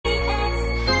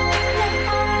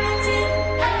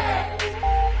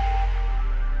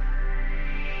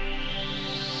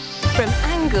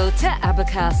to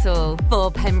Abercastle.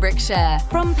 For Pembrokeshire,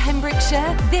 from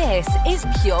Pembrokeshire, this is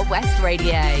Pure West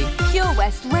Radio. Pure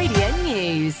West Radio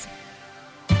News.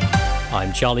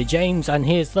 I'm Charlie James, and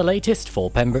here's the latest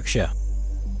for Pembrokeshire.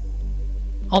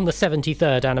 On the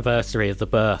 73rd anniversary of the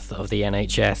birth of the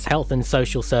NHS, Health and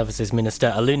Social Services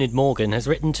Minister Eluned Morgan has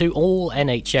written to all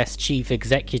NHS chief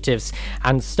executives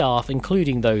and staff,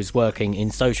 including those working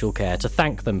in social care, to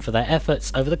thank them for their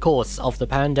efforts over the course of the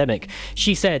pandemic.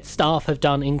 She said staff have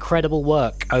done incredible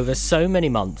work over so many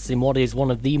months in what is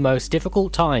one of the most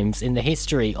difficult times in the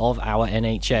history of our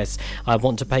NHS. I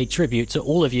want to pay tribute to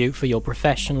all of you for your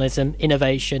professionalism,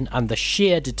 innovation and the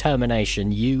sheer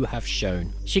determination you have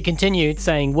shown. She continued,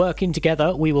 saying, working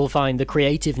together, we will find the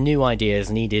creative new ideas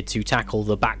needed to tackle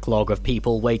the backlog of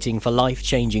people waiting for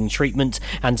life-changing treatment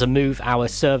and to move our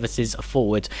services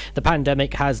forward. The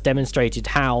pandemic has demonstrated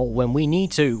how, when we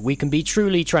need to, we can be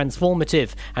truly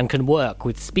transformative and can work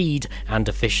with speed and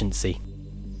efficiency.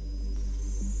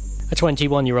 A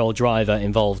 21-year-old driver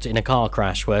involved in a car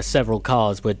crash where several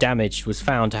cars were damaged was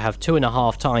found to have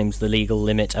 2.5 times the legal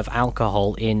limit of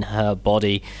alcohol in her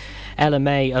body. Ella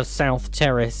May of South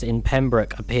Terrace in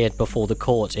Pembroke appeared before the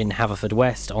court in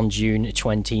Haverfordwest on June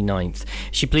 29th.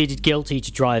 She pleaded guilty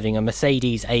to driving a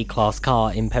Mercedes A-Class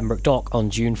car in Pembroke Dock on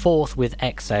June 4th with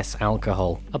excess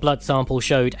alcohol. A blood sample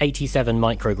showed 87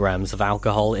 micrograms of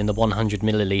alcohol in the 100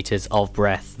 millilitres of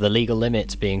breath, the legal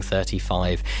limit being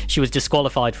 35. She was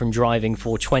disqualified from driving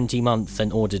for 20 months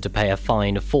and ordered to pay a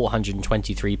fine of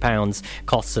 £423,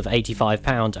 costs of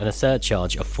 £85 and a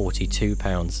surcharge of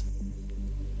 £42.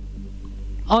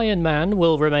 Ironman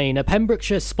will remain a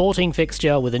Pembrokeshire sporting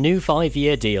fixture with a new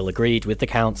 5-year deal agreed with the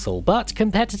council, but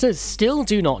competitors still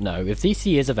do not know if this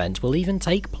year's event will even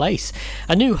take place.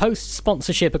 A new host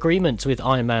sponsorship agreement with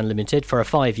Ironman Limited for a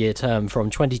 5-year term from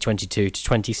 2022 to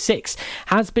 26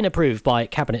 has been approved by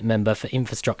Cabinet Member for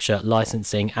Infrastructure,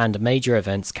 Licensing and Major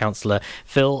Events Councillor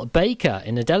Phil Baker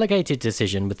in a delegated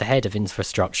decision with the head of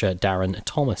Infrastructure, Darren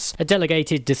Thomas. A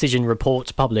delegated decision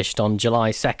report published on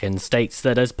July 2nd states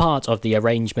that as part of the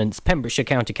arrangement, Pembrokeshire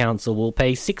County Council will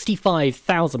pay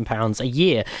 £65,000 a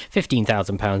year,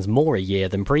 £15,000 more a year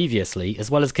than previously, as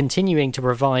well as continuing to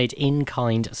provide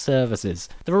in-kind services.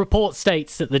 The report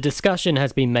states that the discussion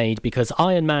has been made because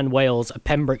Ironman Wales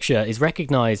Pembrokeshire is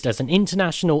recognised as an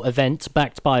international event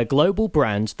backed by a global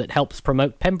brand that helps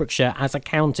promote Pembrokeshire as a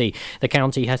county. The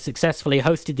county has successfully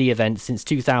hosted the event since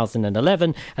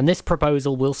 2011, and this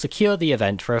proposal will secure the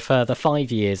event for a further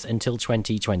 5 years until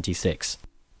 2026.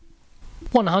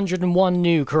 101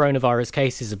 new coronavirus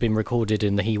cases have been recorded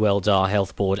in the Hywel Dda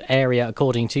Health Board area,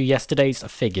 according to yesterday's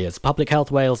figures. Public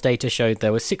Health Wales data showed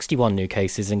there were 61 new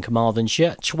cases in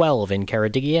Carmarthenshire, 12 in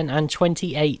Ceredigion and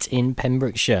 28 in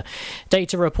Pembrokeshire.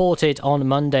 Data reported on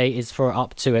Monday is for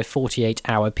up to a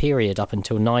 48-hour period up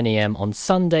until 9 a.m. on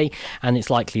Sunday, and it's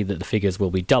likely that the figures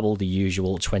will be double the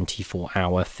usual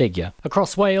 24-hour figure.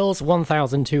 Across Wales,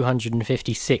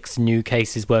 1,256 new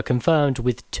cases were confirmed,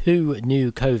 with 2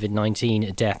 new COVID-19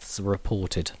 deaths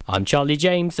reported. I'm Charlie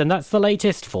James, and that's the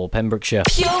latest for Pembrokeshire.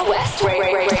 Pure West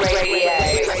Radio.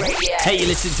 Hey, you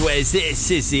listen to it. This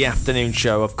is the afternoon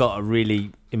show. I've got a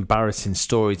really embarrassing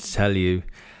story to tell you.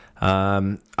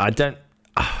 Am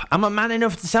I man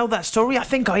enough to tell that story? I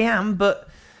think I am, but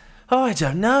I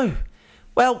don't know.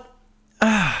 Well,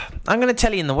 I'm going to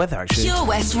tell you in the weather, actually. Pure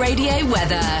West Radio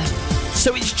weather.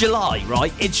 So it's July,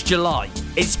 right? It's July.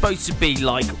 It's supposed to be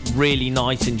like really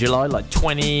nice in July, like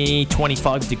 20,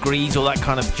 25 degrees, all that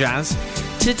kind of jazz.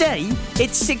 Today,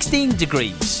 it's 16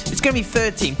 degrees. It's going to be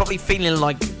 13, probably feeling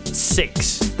like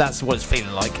 6. That's what it's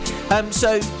feeling like.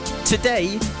 So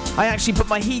today, I actually put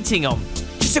my heating on.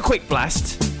 Just a quick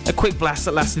blast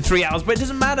that lasted 3 hours, but it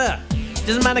doesn't matter. It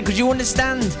doesn't matter because you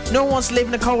understand. No one wants to live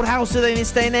in a cold house today in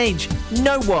this day and age.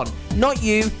 No one. Not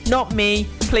you, not me.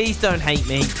 Please don't hate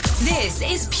me. This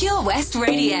is Pure West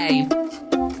Radio.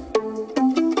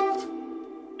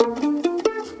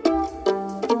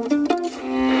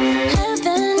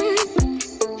 Heaven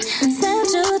sent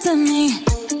you to me.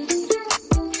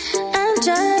 I'm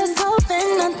just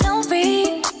hoping I don't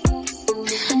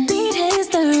repeat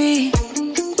history.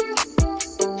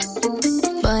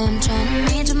 Boy, I'm trying to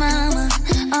meet your mama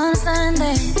on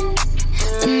Sunday,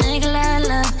 to make a lot of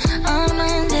love on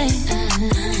Monday.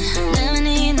 Never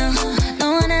need no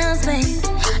one else, babe,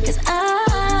 'cause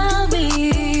I'll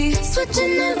be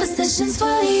switching up positions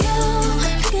for you.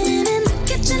 Cooking in the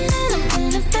kitchen and I'm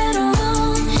in a bedroom.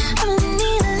 I don't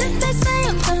need a lift, they say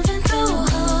I'm coming through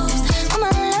holes. I'm a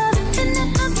love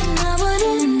infinite, nothing I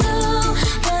wouldn't do,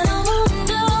 that I won't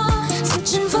do.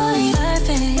 Switching for you,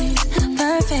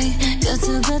 perfect, good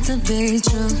to be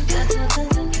true.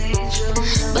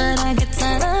 But I get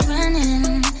tired of running.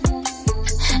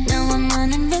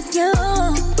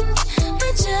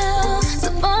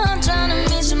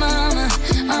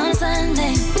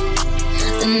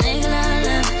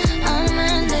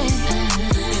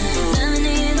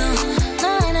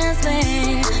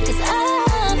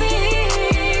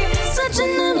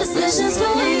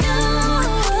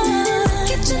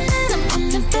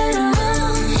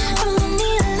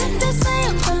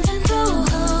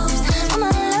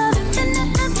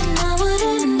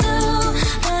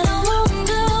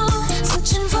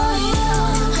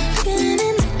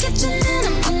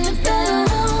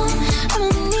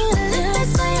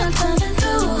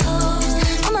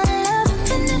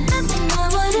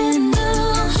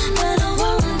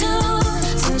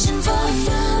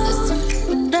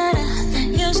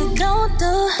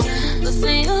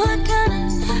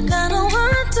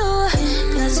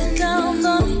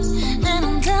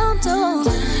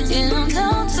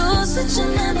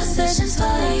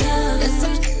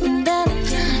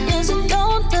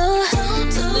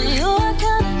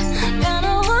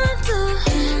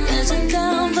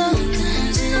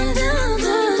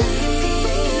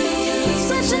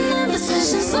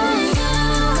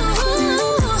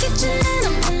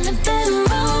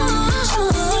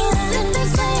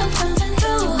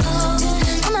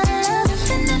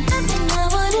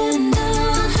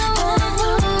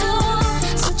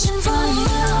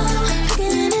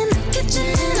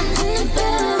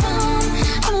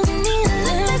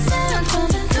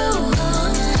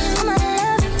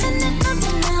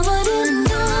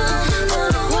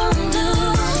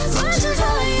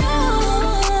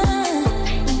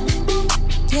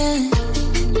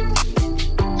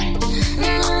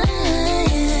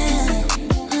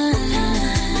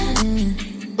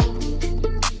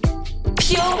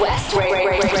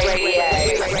 West Radio.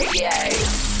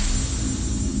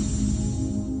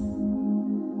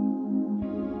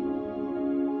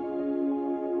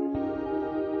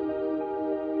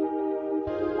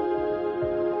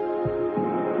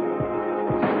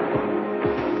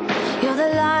 You're the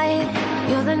light,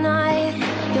 you're the night,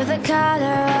 you're the color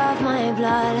of my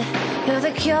blood. You're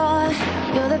the cure,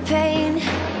 you're the pain,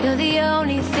 you're the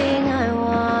only thing I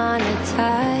wanna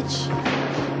touch.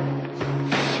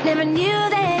 Never knew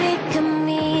that it could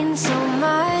mean so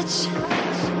much,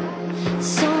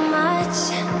 so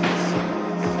much.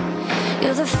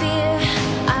 You're the fear,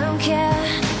 I don't care,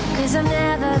 'cause I've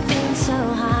never been so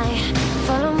high.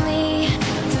 Follow me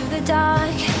through the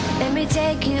dark, let me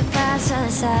take you past the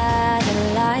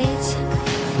satellites.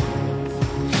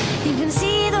 You can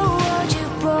see the world you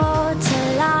brought to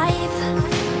life,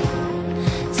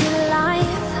 to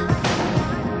life.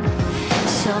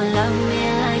 So love me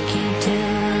like you do,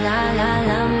 la la,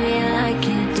 love me like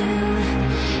you do.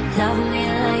 Love me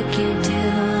like you do,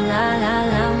 la la,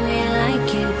 love me like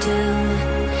you do.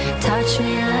 Touch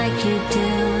me like you do,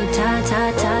 ta ta,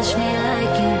 touch me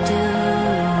like you do.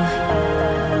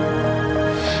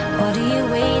 What are you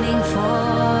waiting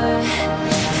for?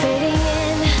 Fading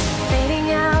in, fading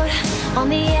out, on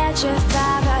the edge of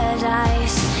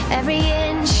paradise. Every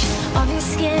inch of your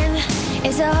skin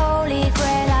is a holy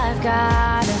grail I've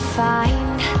gotta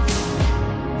find.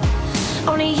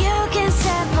 Only you can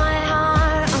set my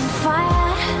heart on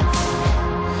fire,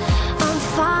 on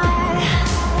fire.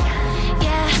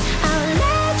 Yeah, I'll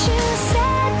let you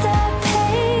set the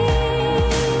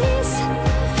pace,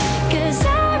 'cause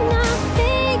I'm not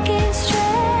thinking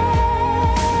straight.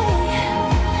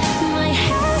 My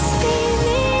head's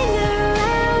spinning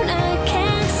around, I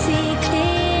can't see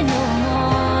clear no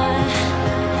more.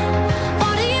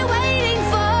 What are you waiting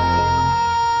for?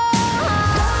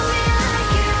 Love me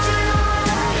like you do,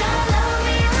 love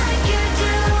me like you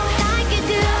do, like you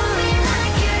do. Love me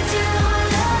like you do,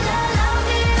 love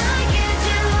me like you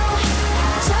do.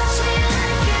 Touch me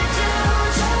like you do,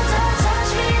 touch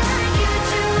me like you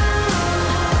do.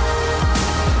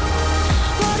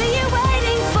 What are you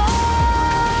waiting for?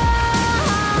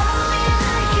 Love me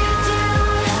like you do,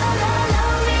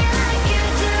 love me like you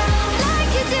do,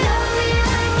 like you do. Love me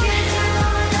like you do,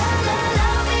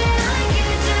 love me like you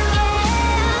do.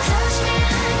 Touch me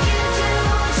like you do,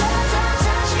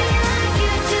 touch me like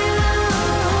you do.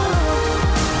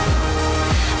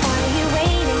 What are you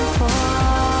waiting for?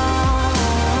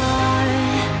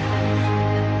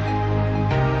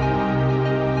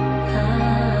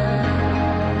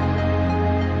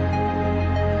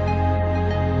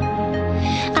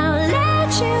 I'll let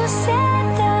you set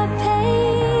the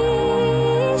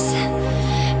pace,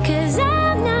 'cause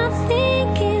I'm not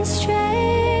thinking straight.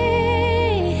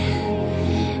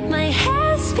 My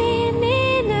head's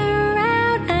spinning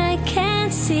around, I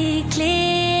can't see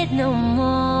clear no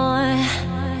more.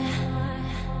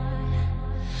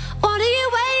 What are you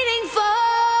waiting for?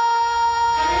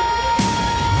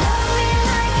 Love me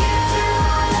like you do,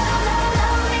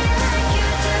 love me like you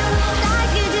do,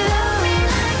 like you do. Love me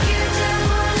like you do,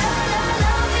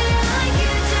 love me like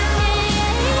you do.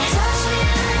 Touch me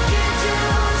like you do,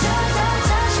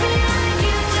 touch me like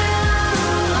you do.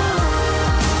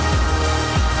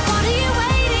 What are you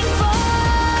waiting for?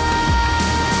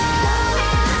 Love me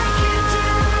like you do,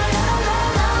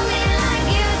 love me like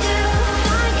you do,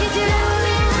 like you do. Love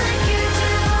me like you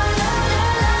do,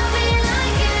 love me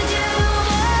like you do.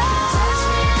 Touch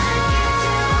me like you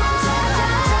do,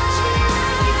 touch me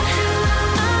like you do.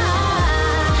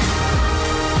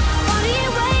 What are you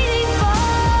waiting for?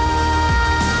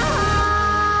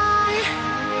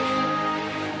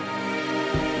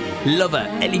 Love her,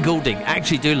 Ellie Goulding.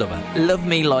 Actually do love her. Love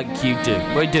me like you do.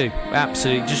 We do.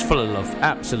 Absolutely, just full of love.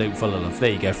 Absolute full of love. There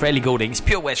you go. For Ellie Goulding, it's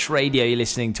Pure West Radio. You're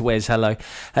listening to Wes Hello.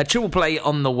 Triple play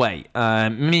on the way.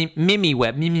 Mimi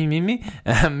Webb.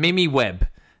 Mimi Webb.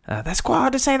 That's quite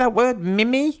hard to say that word.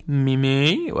 Mimi.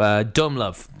 Dumb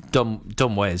Love.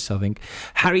 Dumb Wes, I think.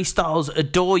 Harry Styles,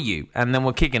 Adore You. And then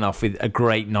we're kicking off with a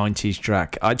great 90s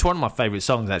track. It's one of my favourite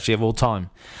songs, actually, of all time.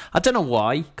 I don't know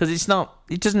why, because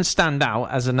it doesn't stand out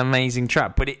as an amazing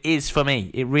track, but it is for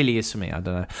me. It really is for me. I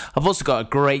don't know. I've also got a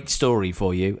great story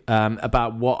for you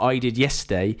about what I did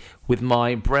yesterday with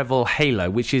my Breville Halo,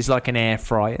 which is like an air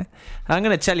fryer. And I'm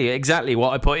going to tell you exactly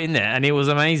what I put in there, and it was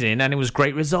amazing, and it was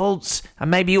great results,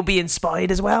 and maybe you'll be inspired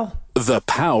as well. The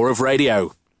power of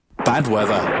radio. Bad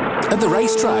weather. At the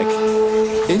racetrack.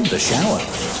 In the shower.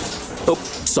 Oh,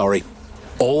 sorry.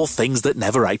 All things that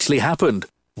never actually happened.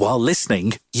 While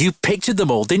listening, you pictured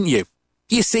them all, didn't you?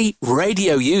 You see,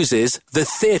 radio uses the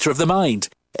theatre of the mind.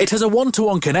 It has a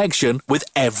one-to-one connection with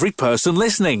every person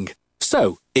listening.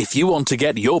 So, if you want to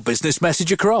get your business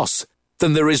message across,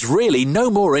 then there is really no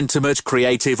more intimate,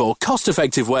 creative or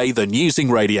cost-effective way than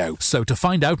using radio. So to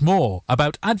find out more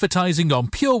about advertising on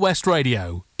Pure West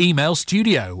Radio, email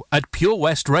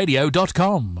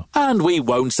studio@purewestradio.com. And we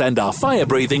won't send our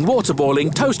fire-breathing,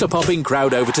 water-boiling, toaster-popping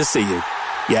crowd over to see you.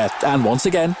 Yeah, and once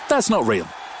again, that's not real.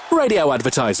 Radio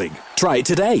advertising. Try it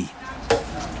today.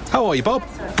 How are you, Bob?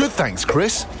 Good, thanks,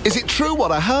 Chris. Is it true what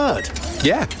I heard?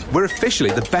 Yeah, we're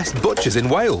officially the best butchers in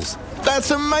Wales.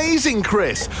 That's amazing,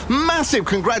 Chris. Massive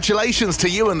congratulations to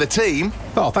you and the team.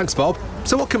 Oh, thanks, Bob.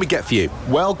 So what can we get for you?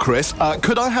 Well, Chris,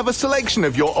 could I have a selection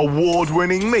of your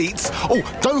award-winning meats? Oh,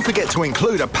 don't forget to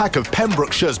include a pack of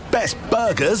Pembrokeshire's best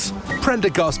burgers.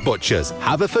 Prendergast Butchers,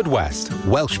 Haverfordwest,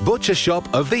 Welsh Butcher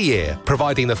Shop of the Year,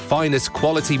 providing the finest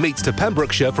quality meats to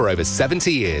Pembrokeshire for over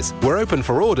 70 years. We're open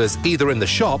for orders either in the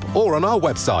shop or on our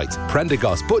website,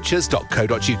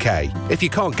 prendergastbutchers.co.uk. If you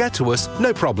can't get to us,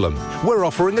 no problem. We're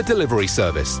offering a delivery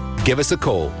service. Give us a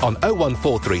call on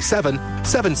 01437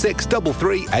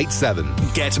 763387.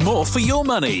 Get more for your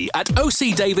money at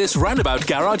OC Davis Roundabout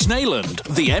Garage Neyland,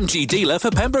 the MG dealer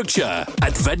for Pembrokeshire.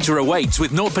 Adventure awaits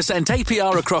with 0%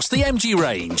 APR across the MG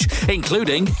range,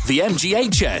 including the MG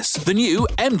HS, the new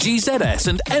MG ZS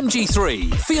and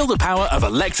MG3. Feel the power of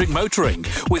electric motoring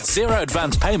with zero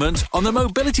advance payment on the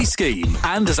mobility scheme.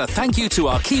 And as a thank you to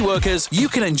our key workers, you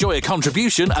can enjoy a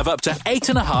contribution of up to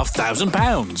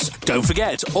 £8,500. Don't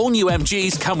forget, all new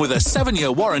MGs come with a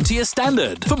 7-year warranty as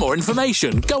standard. For more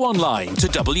information, go online to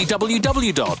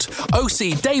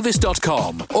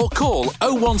www.ocdavis.com or call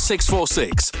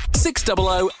 01646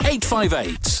 600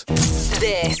 858.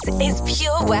 This is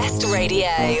Pure West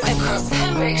Radio. Across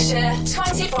Pembrokeshire,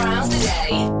 24 hours a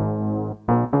day.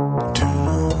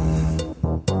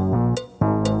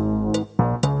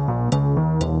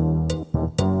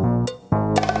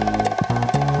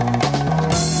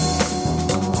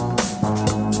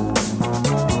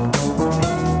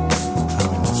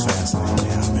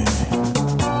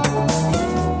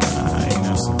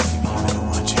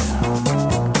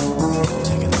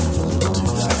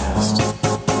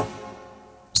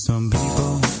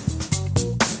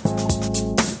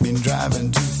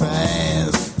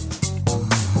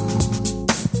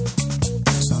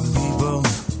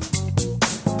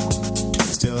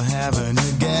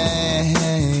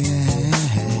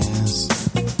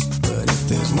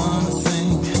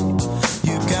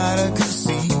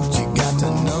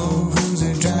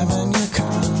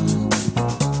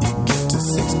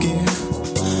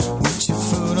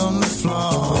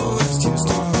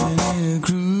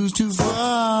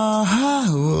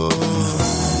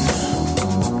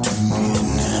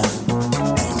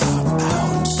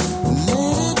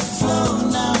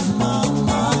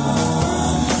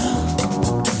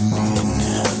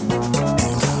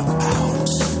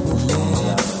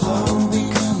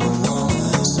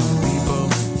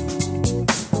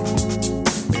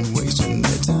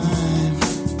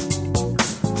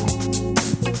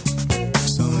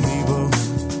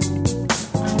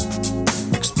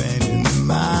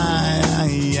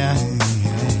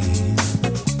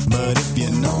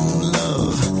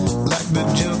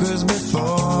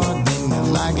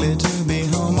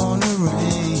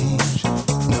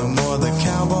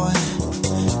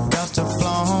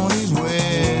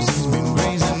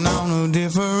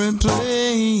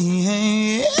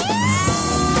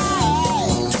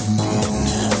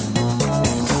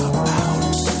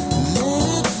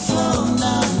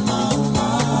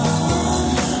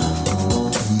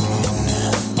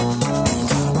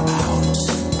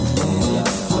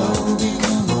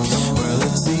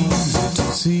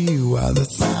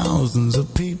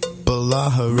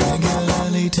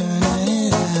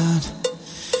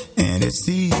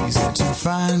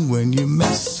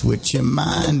 Your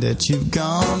mind that you've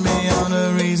gone beyond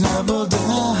a reasonable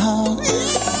doubt.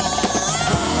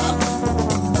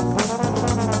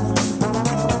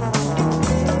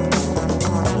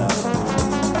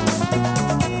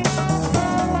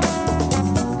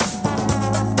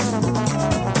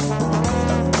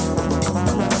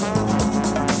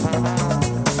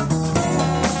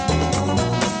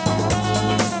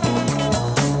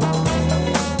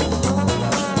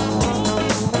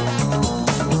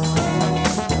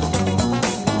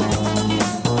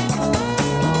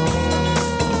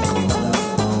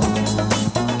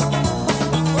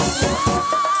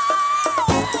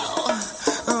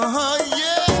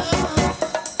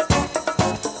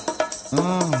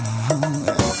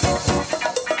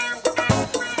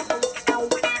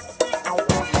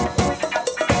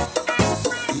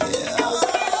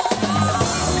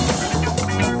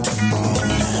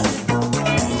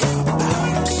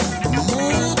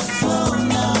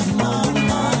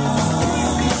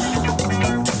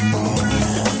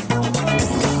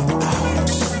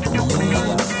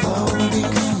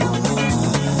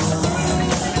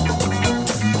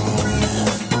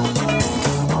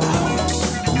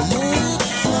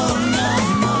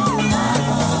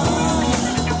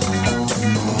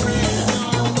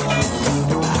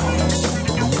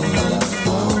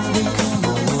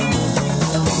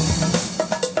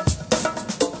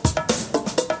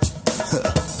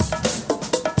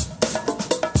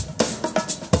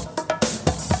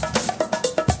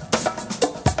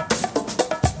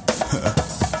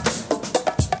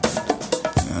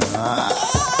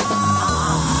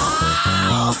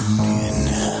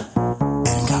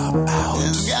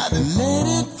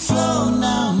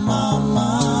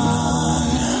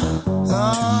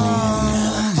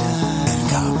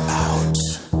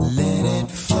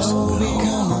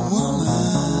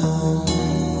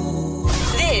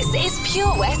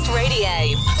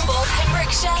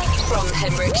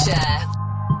 Pembrokeshire.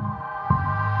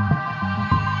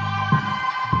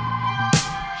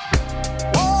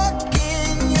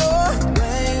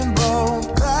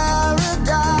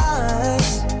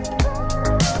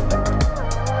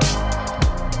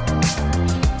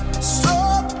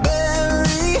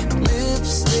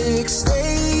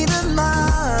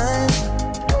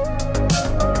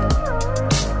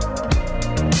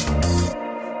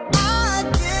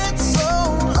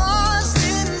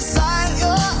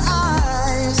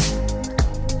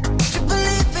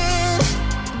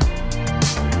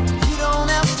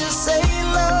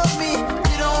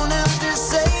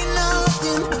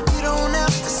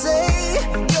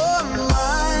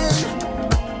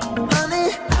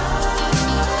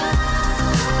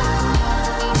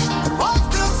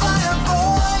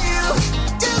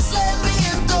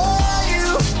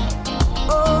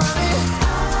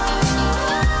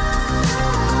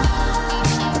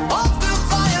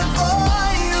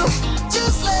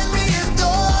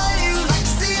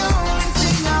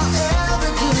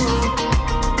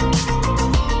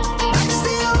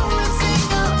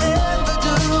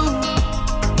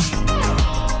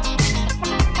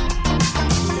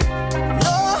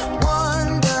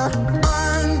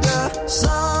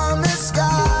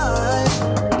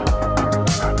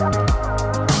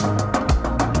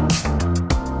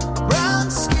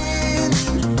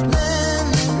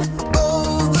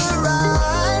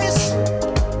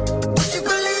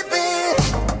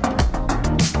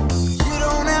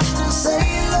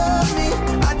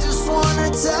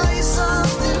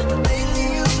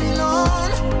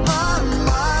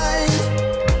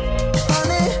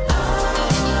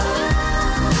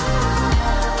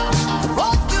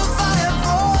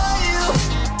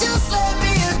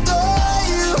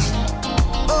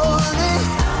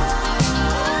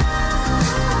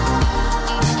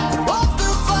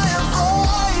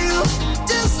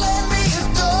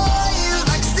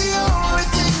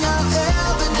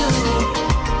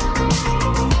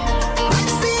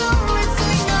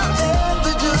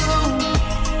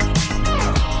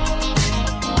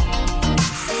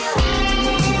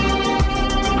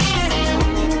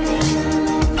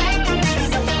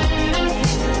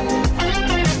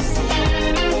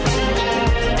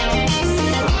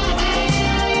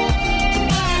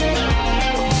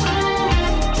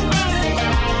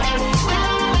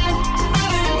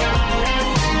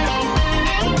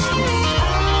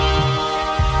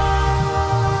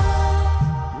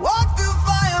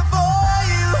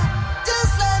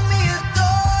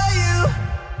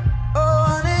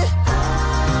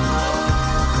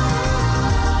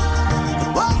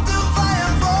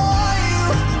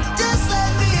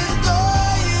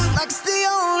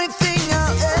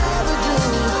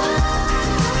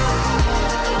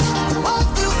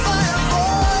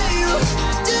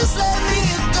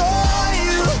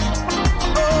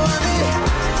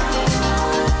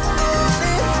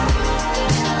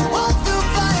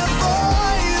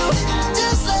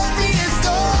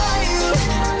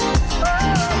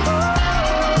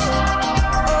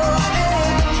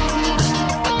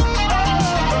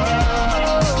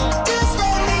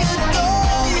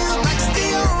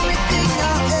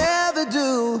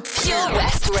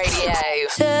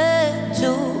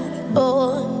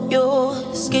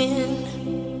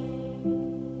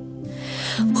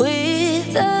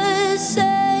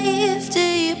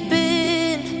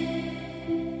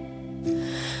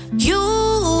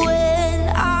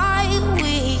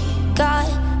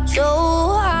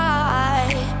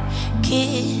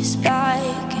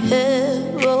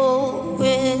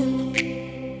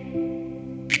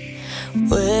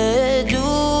 Where do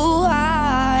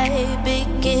I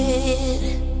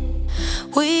begin?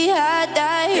 We had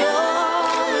that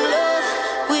young love,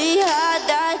 we had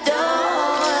that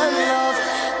dumb love,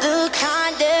 the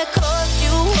kind that cut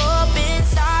you up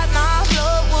inside. My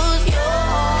blood was your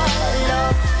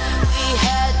love. We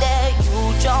had that you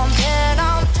jump and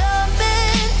I'm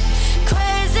jumping,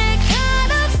 crazy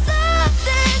kind of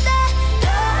something, that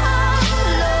dumb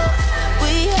love.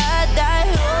 We had that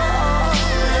young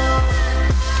love,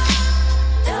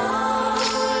 dumb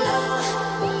love,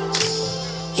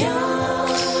 young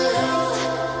love,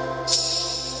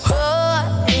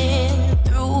 running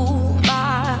through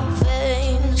my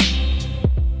veins.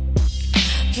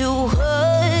 You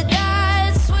heard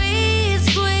that sweet,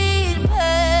 sweet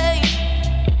pain.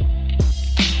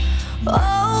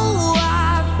 Oh,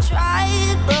 I've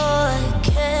tried but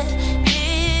can't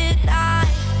deny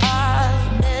I've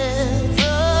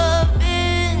never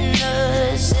been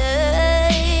the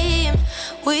same.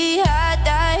 We had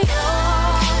that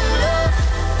young love,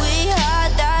 we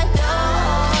had that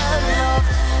dumb love,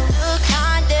 the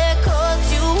kind that cuts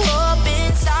you up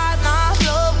inside. My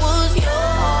blood was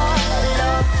your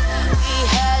love.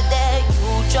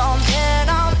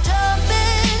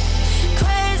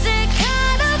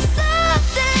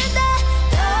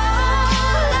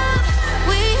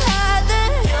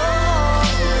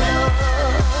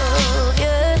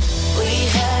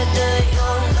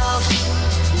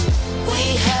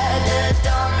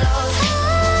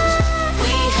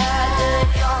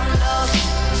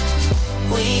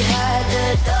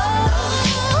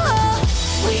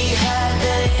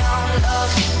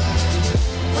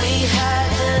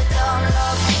 dumb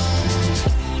love.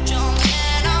 You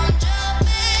jumping, I'm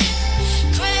jumping,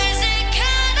 crazy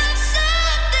kind of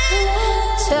something.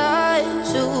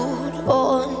 Tattooed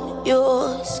on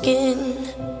your skin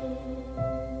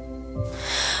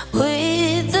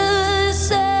with the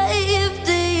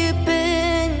safety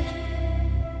pin.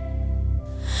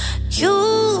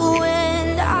 You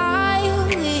and I,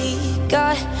 we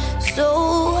got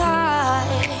so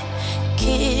high,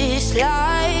 kissed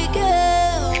like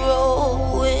heroin.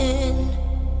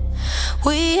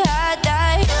 We had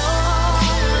that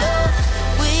young love,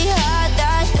 we had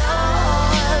that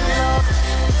young love.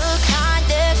 The kind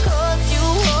that cuts you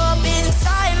up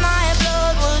inside my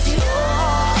blood was your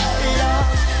love.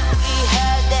 We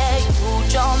had that you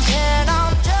jumping,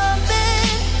 I'm jumping,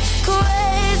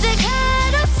 crazy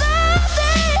kind of something.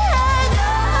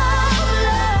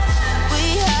 Love. We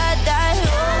had that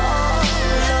young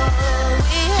love,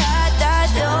 we had that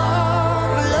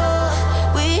young love,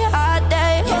 we had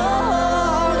that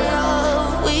young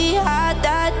love, we had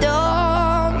that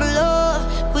young love,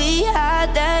 we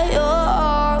had that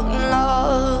young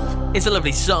love. It's a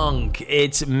lovely song.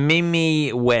 It's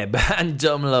Mimi Webb and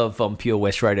Dumb Love on Pure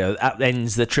West Radio. That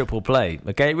ends the triple play.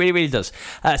 Okay, it really, really does.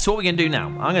 So what we're going to do now,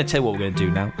 I'm going to tell you what we're going to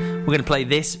do now. We're going to play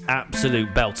this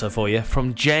absolute belter for you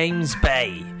from James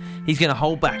Bay. He's going to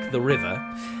hold back the river.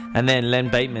 And then Len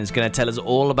Bateman's going to tell us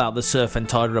all about the surf and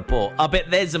tide report. I bet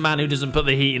there's a man who doesn't put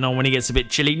the heating on when he gets a bit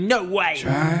chilly. No way!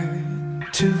 Try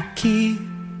to keep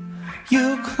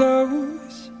you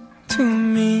close to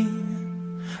me,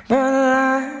 but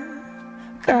I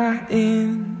got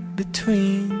in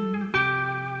between.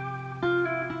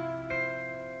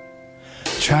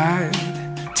 Tried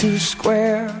to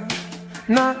square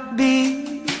not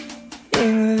being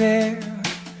there,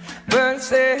 but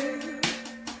said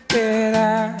that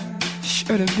I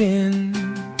should have been.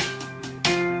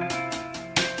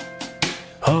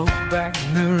 Hold back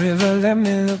the river, let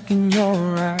me look in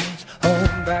your eyes.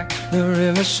 Hold back the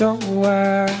river so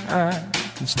I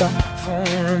can stop for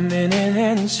a minute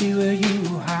and see where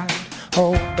you hide.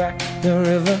 Hold back the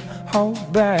river,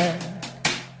 hold back.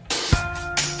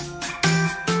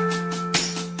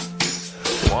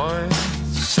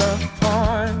 Once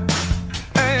upon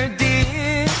a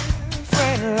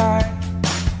different life,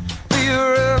 we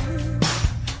rubbed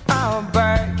our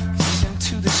backs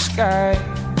into the sky.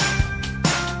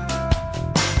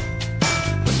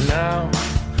 But now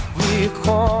we're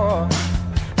caught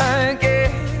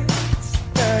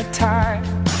against the tide.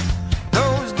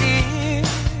 Those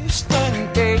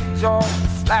distant days all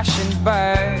flashing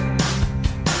by.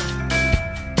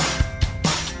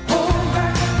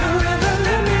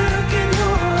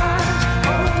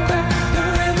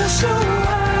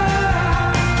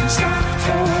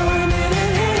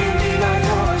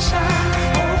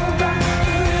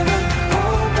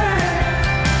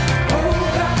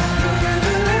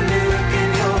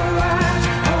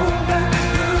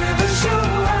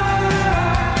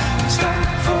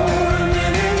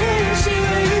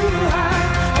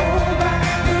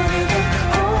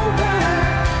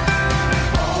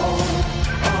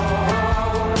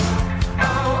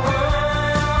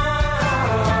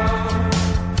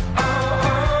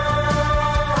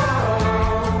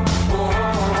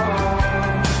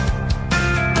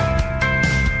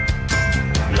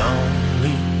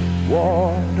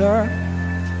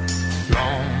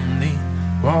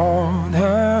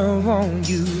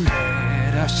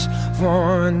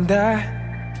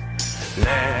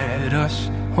 Let us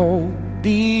hold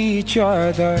each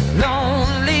other.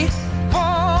 Lonely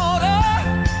water,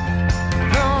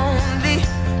 lonely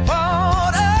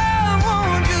water,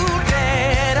 won't you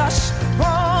let us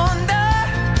wander?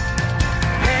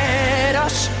 Let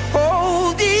us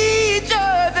hold each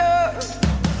other.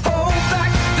 Hold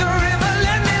back the river,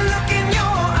 let me look in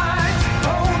your eyes.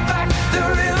 Hold back the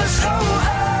river so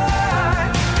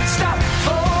high. Stop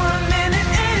for a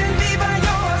minute and be by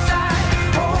your side.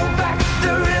 Hold back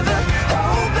the river,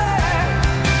 hold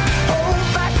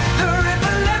back the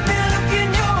river, let me look.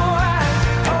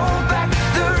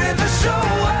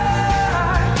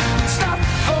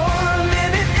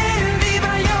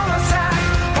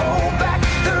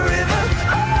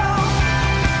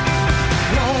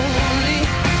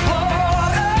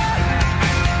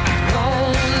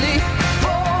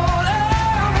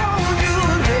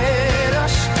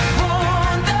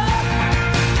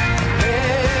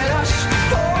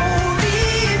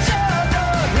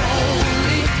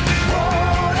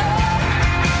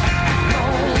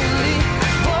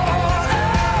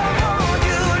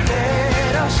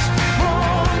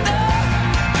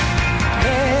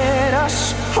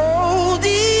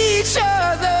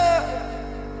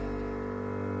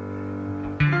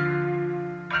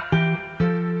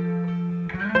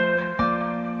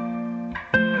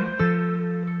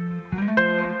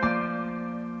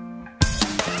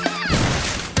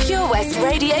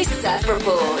 Surf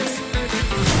Report.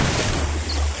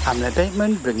 I'm Ned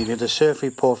Bateman, bringing you the surf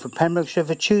report for Pembrokeshire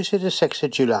for Tuesday the 6th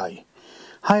of July.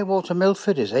 High water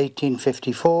Milford is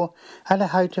 1854 at a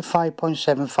height of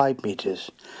 5.75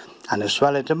 metres. And the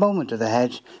swell at the moment of the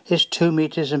head is 2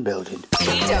 metres in building.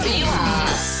 PWR.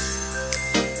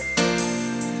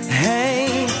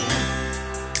 Hey.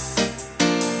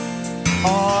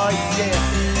 Oh, yeah.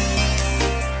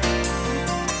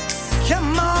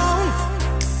 Come on.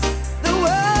 The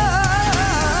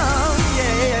world,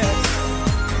 yeah.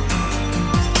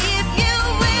 If you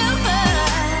will,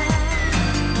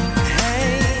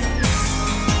 Hey.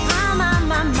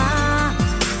 my.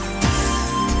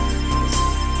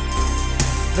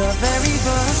 The very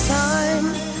first time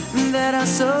that I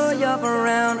saw your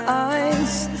brown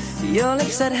eyes, your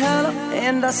lips said hello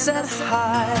and I said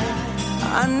hi.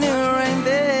 I knew right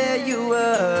there you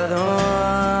were the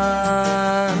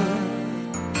one.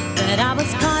 But I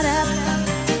was caught up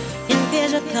in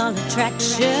physical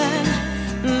attraction,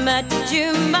 but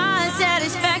to my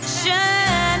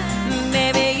satisfaction,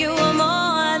 maybe you were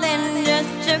more than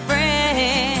just a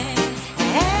friend.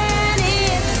 And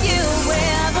if you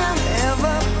ever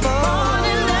fall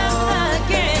in love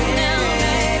again now,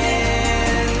 baby,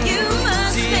 you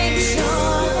must make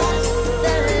sure that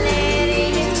the lady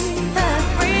is a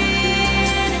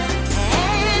friend.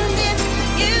 And if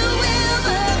you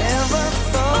ever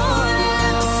fall in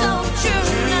love so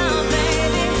true now,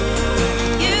 baby,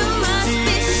 you must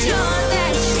be sure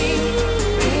that she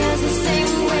feels the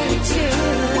same way too.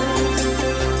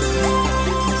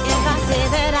 If I say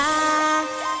that I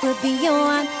will be your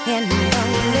one and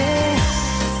only,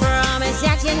 promise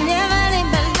that you never leave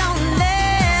me lonely.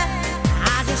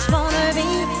 I just wanna be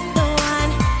the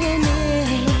one you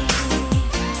need.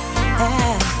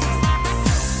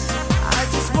 I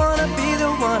just wanna be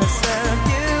the one to serve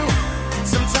you.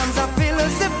 Sometimes I feel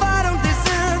as if I don't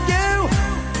deserve you.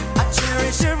 I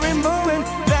cherish every moment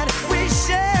that we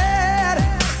shared.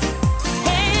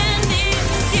 And if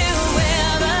you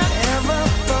ever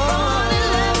fall in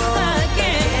love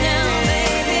again now,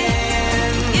 baby,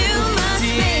 you must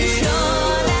make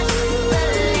sure that the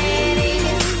lady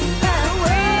is the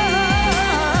one.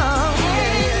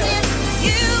 And if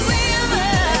you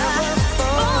ever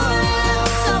fall in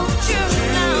love so true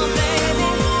now, baby,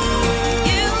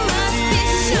 you must be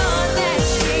sure that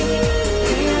she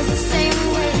feels the same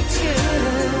way too.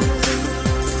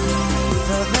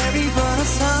 The very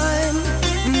first time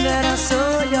that I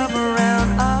saw your brown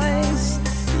eyes,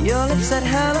 your lips said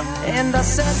hello and I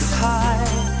said hi.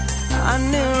 I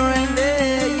knew right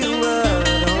there you were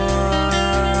the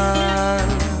one.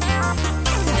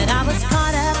 And I was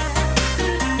caught up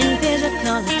in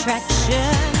physical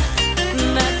attraction,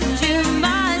 but to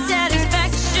my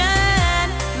satisfaction,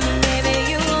 maybe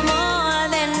you were more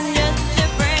than just a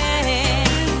friend.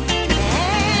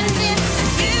 And if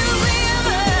you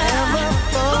ever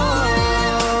fall in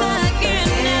love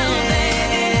again now,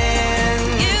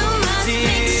 baby, you must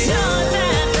make sure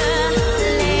that the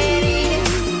lady is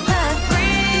a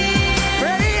friend.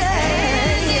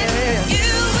 And if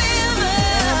you ever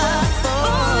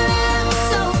fall in love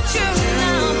so true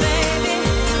now, baby,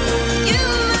 you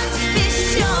must be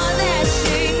sure that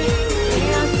she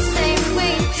feels the same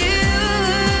way too.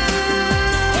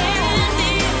 And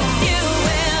if you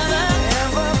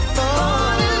ever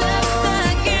fall in love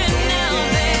again now,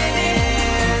 baby,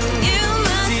 you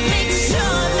must make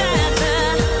sure that the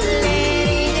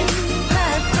lady is a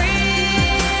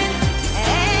friend.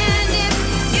 And if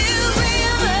you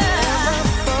ever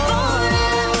fall in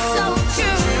love so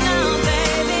true now,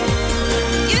 baby,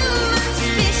 you must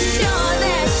be sure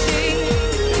that she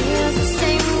feels the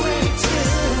same way too.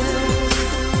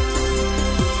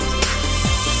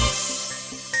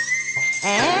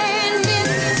 And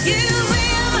if you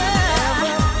ever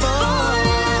fall in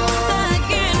love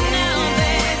again now,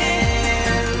 baby,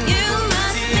 you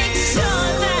must make sure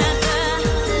that the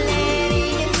lady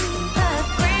is a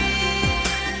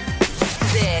friend.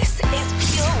 This is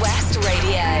Pure West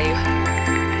Radio.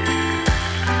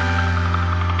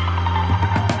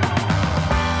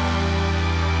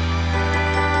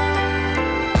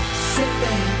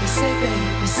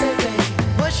 Say baby,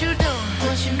 what you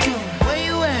doing?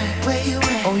 Where you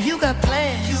at? Oh, you got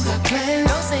plans.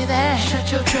 Don't say that.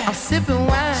 Shut your trap. I'm sipping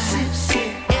wine.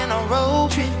 In a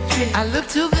robe. I look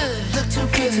too good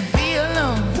to be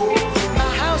alone. My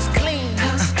house clean.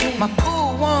 My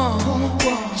pool warm.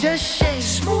 Just shake.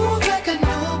 Smooth like a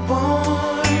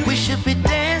newborn. We should be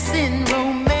dancing,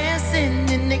 romancing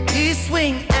in the east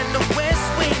wing and the west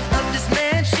wing of this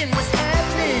mansion. What's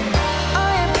happening? I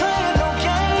ain't playing no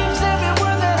games. Every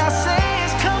word that I say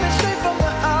is coming straight from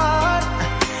the heart.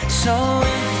 So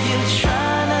if you're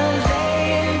trying to let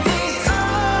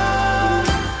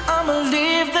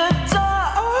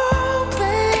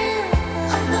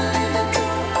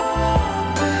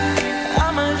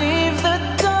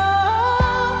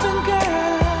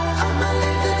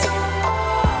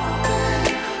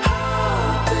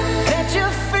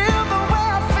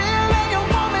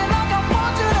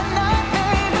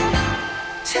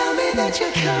that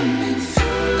you're coming through.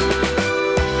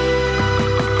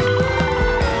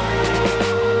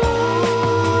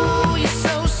 Oh, you're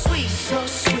so sweet, so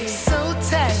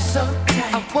tight,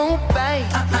 I won't bite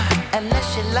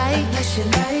unless you like.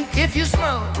 If you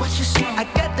smoke, what you smoke? I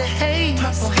got the haze.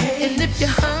 And if you're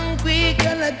hungry,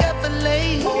 girl, I got the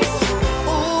lace.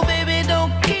 Oh, baby,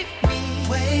 don't keep me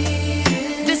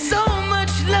waiting. There's so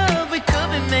much love we could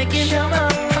be making.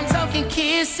 I'm talking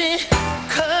kissing,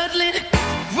 cuddling,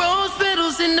 rose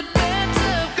petals in the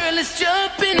bathtub. Girl, it's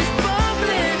jumping, it's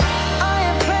bubbling. I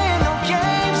ain't playing no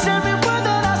games. Every word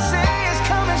that I say is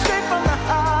coming straight from the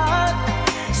heart.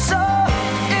 So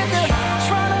if you're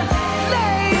trying to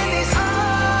lay in these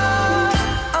arms,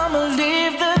 I'ma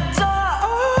leave the door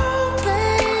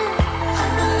open.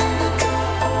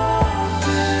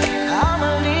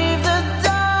 I'ma leave the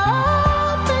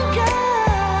door open,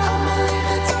 girl.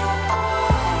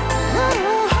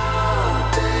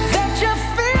 Let you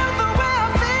feel the way I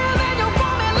feel, and you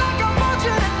want me like I want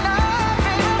you tonight,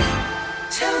 baby.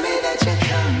 Tell me that you're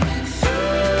coming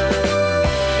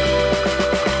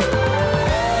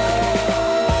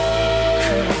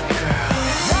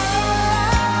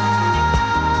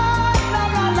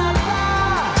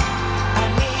I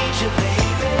need you,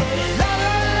 baby. I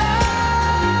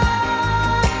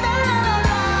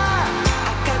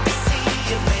got to see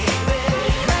you, baby.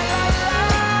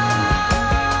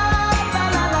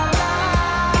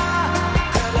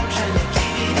 Girl, I'm trying to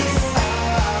give you this.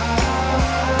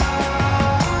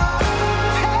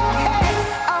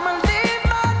 I'ma leave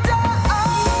my door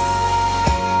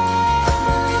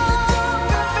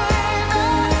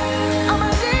I'ma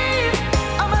leave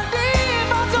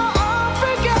my door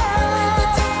open, girl.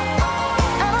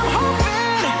 And I'm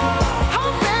hoping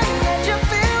that you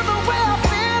feel the way I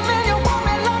feel, and you want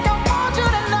me like I want you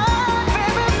tonight,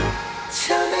 baby.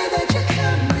 Tell me that you're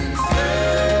coming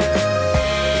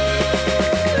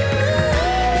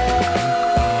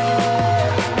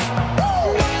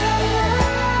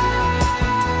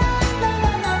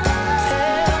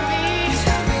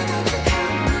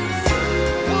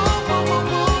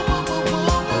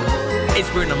It's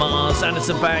Bruno Mars,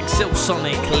 Anderson .Paak, Silk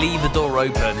Sonic, Leave the Door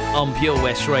Open on Pure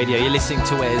West Radio. You're listening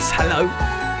to us. Hello.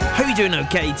 Hope you're doing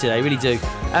okay today, really do.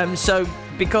 So,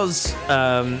 because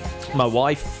my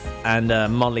wife and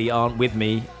Molly aren't with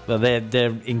me, well,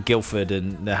 they're in Guildford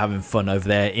and they're having fun over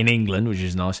there in England, which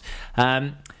is nice.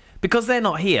 Because they're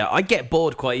not here, I get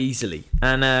bored quite easily.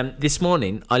 And this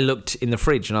morning, I looked in the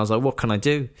fridge and I was like, what can I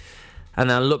do?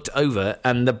 And I looked over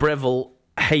and the Breville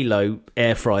Halo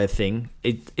air fryer thing,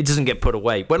 it doesn't get put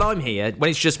away. When I'm here, when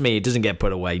it's just me, it doesn't get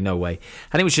put away, no way.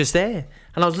 And it was just there.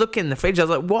 And I was looking in the fridge, I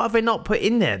was like, what have they not put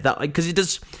in there? Because it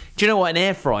does, do you know what? An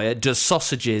air fryer does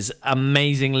sausages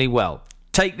amazingly well.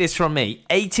 Take this from me,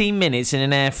 18 minutes in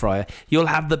an air fryer, you'll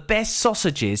have the best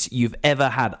sausages you've ever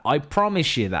had. I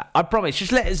promise you that. I promise.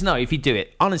 Just let us know if you do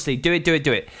it. Honestly, do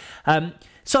it.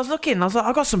 So I was looking, and I was like,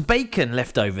 I've got some bacon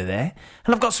left over there,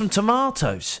 and I've got some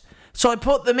tomatoes. So I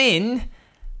put them in,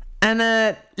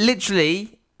 and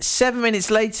literally 7 minutes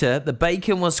later, the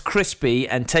bacon was crispy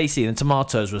and tasty, and the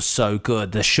tomatoes were so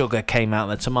good. The sugar came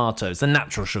out of the tomatoes, the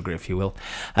natural sugar, if you will.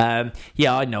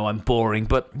 Yeah, I know I'm boring,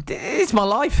 but it's my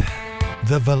life.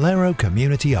 The Valero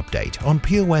Community Update on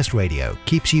Pure West Radio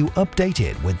keeps you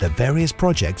updated with the various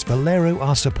projects Valero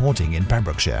are supporting in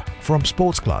Pembrokeshire, from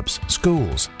sports clubs,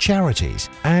 schools, charities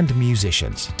and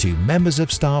musicians to members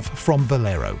of staff from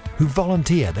Valero who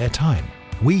volunteer their time.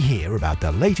 We hear about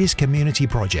the latest community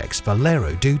projects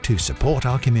Valero do to support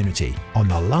our community on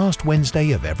the last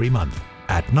Wednesday of every month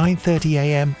at 9:30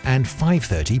 a.m. and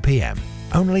 5:30 p.m.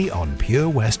 only on Pure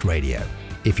West Radio.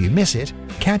 If you miss it,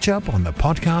 catch up on the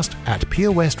podcast at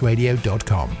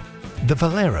purewestradio.com. The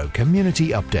Valero Community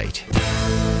Update.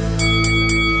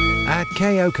 At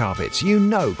KO Carpets, you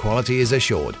know quality is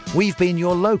assured. We've been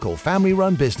your local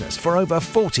family-run business for over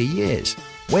 40 years.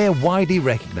 We're widely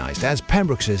recognised as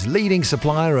Pembrokeshire's leading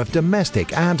supplier of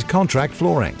domestic and contract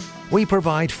flooring. We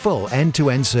provide full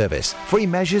end-to-end service, free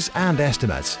measures and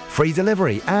estimates, free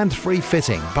delivery and free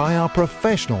fitting by our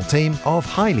professional team of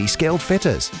highly skilled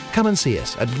fitters. Come and see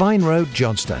us at Vine Road,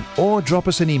 Johnston, or drop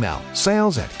us an email,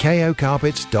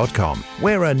 sales@kocarpets.com.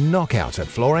 We're a knockout at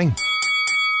flooring.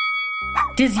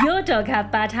 Does your dog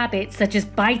have bad habits such as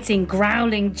biting,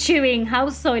 growling, chewing,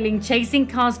 house soiling, chasing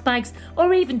cars, bikes,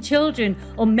 or even children?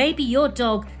 Or maybe your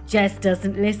dog just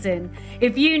doesn't listen?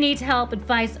 If you need help,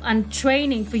 advice and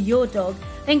training for your dog,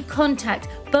 then contact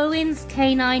Bowen's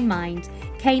Canine Mind.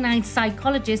 Canine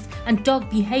psychologist and dog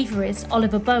behaviourist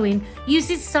Oliver Bowen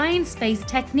uses science-based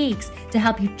techniques to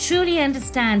help you truly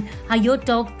understand how your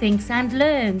dog thinks and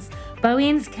learns.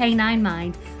 Bowen's Canine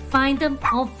Mind. Find them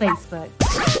on Facebook.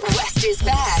 West is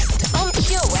best on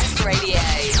Pure West Radio.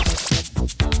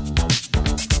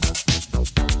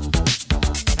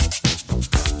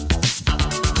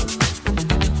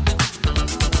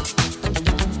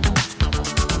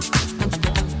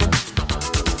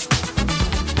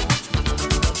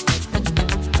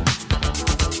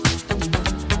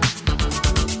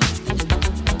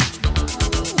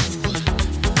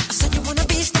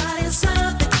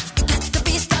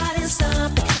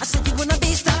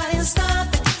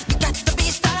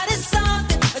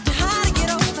 Something, but you had to get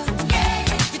over.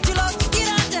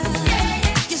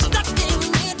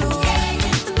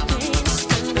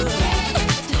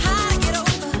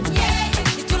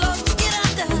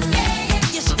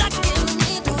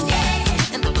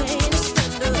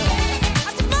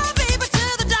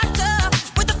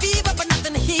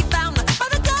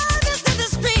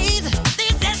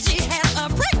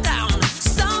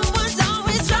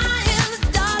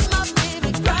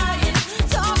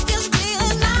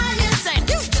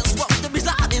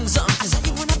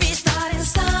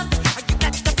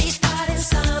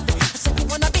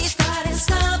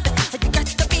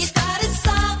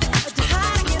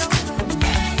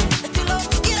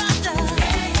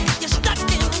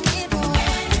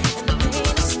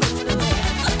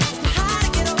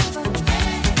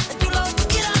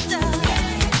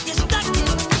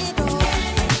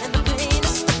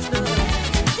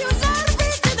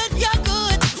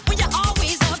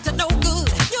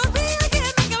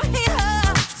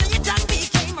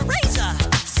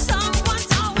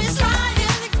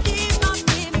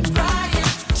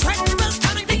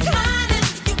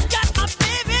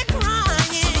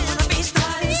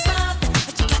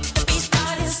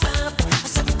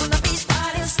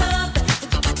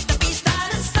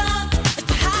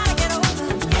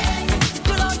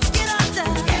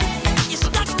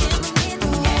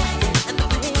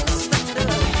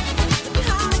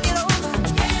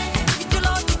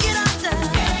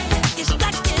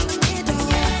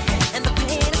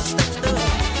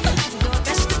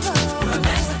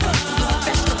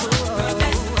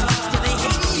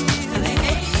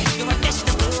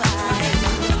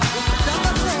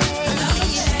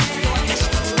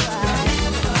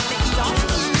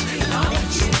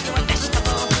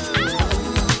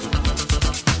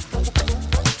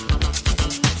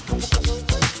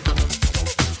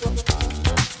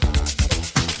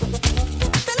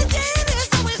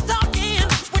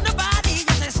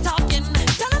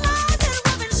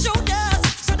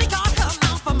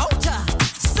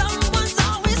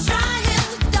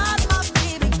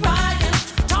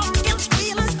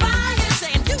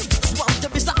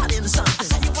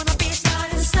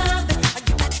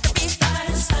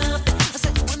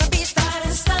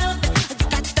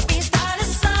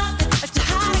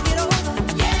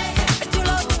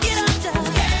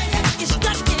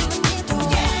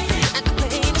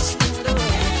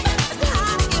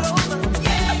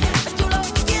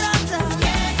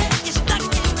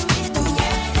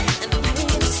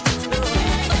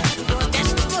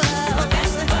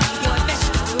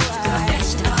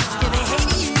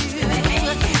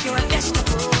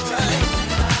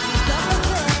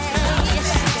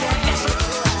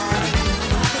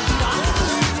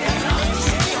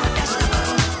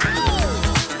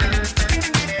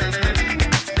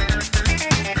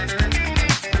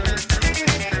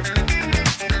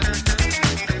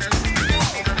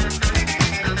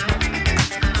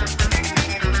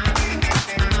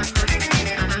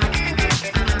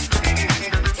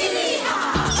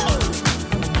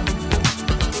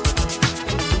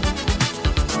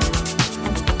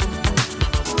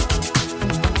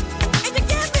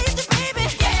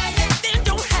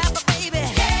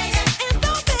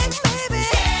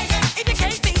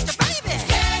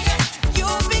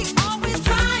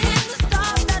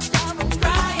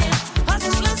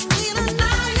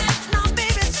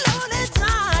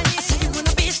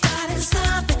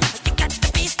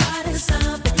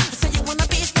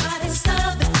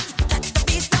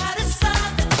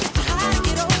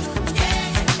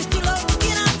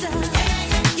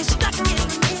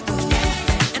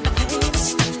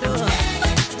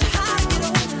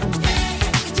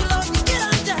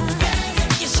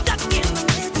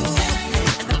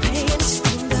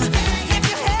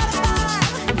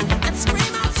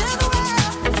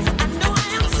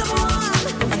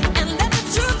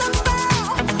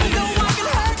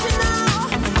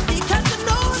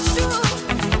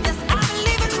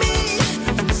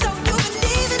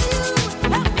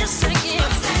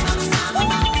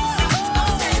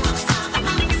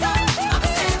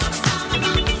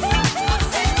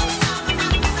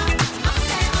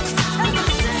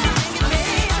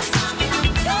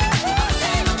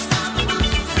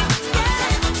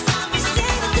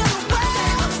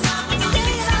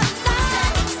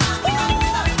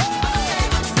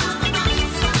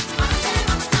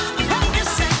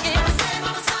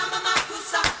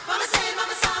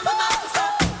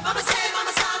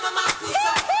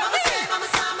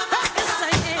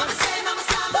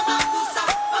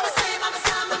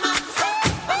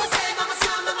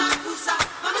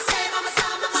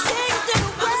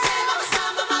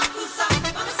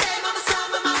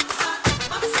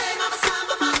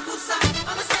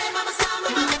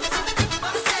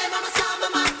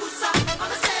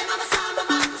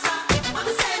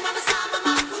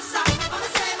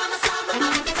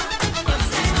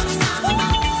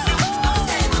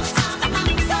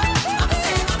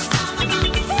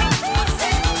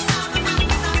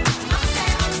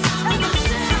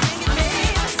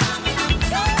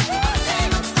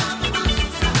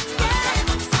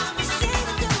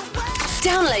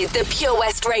 Download the Pure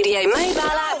West Radio mobile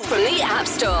app from the App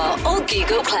Store or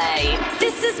Google Play.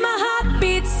 This is my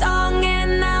heartbeat song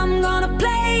and I'm gonna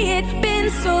play it. Been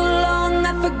so long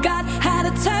I forgot how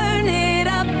to turn it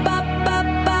up, up,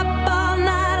 up, up all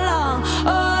night long.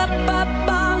 Oh, up, up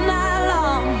all night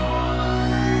long.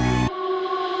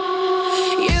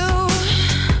 You,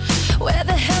 where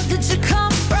the hell did you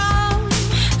come from?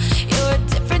 You're a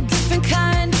different, different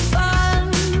kind of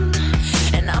fun.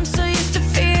 And I'm so used to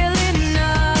feeling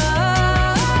numb.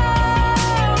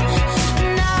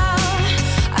 Now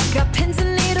I've got pins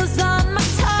and needles on my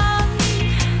tongue,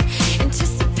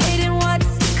 anticipating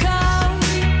what's to come,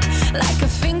 like a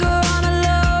finger on a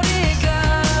loaded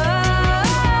gun.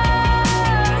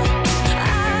 I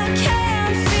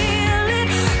can feel it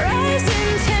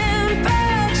rising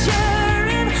temperature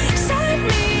inside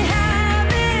me,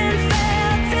 haven't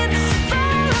felt it for a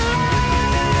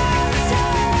long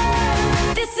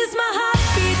time. This is my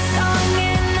heartbeat song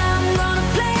and I'm gonna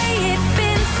play it.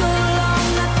 Been so long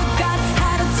I forgot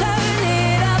how to turn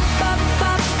it up, up,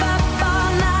 up, up all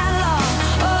night long.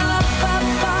 Oh, up, up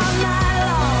all night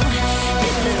long.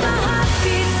 This is my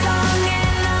heartbeat song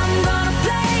and I'm gonna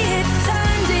play it.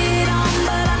 Turned it on,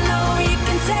 but I know you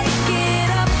can take it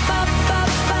up, up,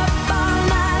 up, up all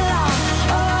night long.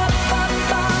 Oh, up, up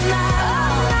all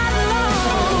night long.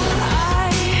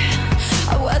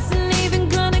 I wasn't even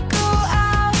gonna go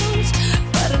out,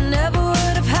 but I never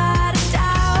would have had a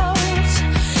doubt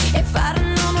if I'd have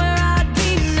known where I'd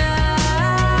be now.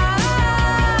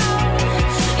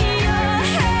 Your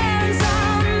hands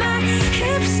on my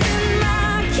hips and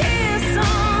my kiss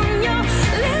on your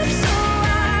lips, so I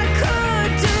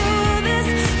could do this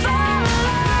for a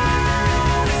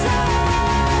long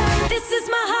time. This is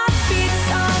my heartbeat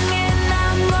song and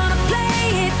I'm gonna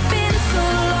play it. Been so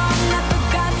long I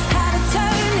forgot how to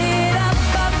turn it up,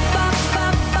 up, up,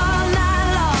 up all night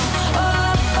long.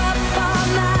 Oh, up, up all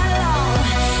night long.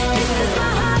 This is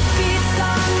my heartbeat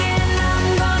song and I'm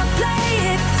gonna play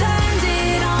it. Turned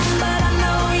it on, but I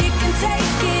know you can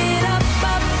take it up,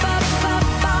 up, up, up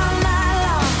all night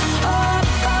long. Oh, up,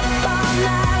 up all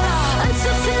night long.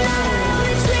 Until tonight I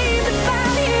only dream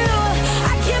about you. I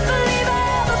can't believe I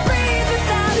ever breathe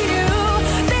without you.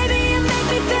 Baby, you make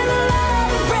me feel alive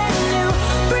and brand new.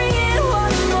 Bring it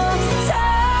one more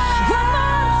time. One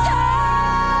more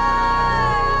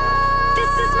time.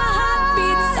 This is my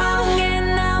heartbeat song and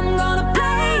I'm gonna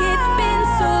play it. Been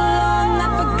so long I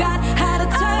forgot how to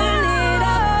turn it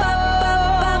up, up, up,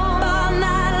 up all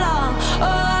night long.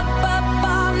 Oh, up, up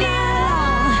all night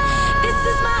long. This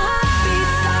is my heartbeat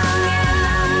song and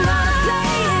I'm gonna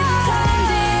play it.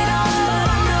 Turned it on, but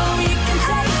I know you can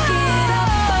take it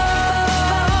up,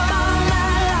 up, up, up all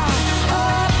night long.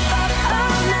 Oh, up, up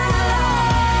all night long.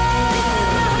 This is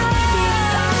my heartbeat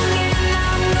song and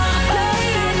I'm gonna play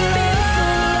it. Been so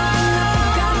long I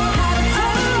forgot how to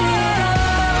turn it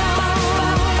up, up,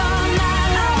 up, up all night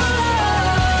long.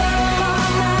 Up, up all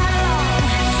night long.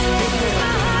 This is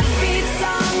my heartbeat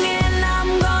song and I'm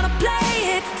gonna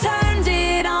play it. Turned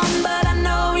it on, but I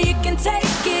know you can take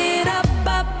it up,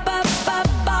 up, up, up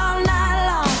all night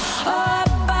long.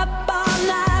 Up, up all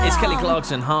night It's Kelly long.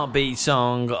 Clarkson, Heartbeat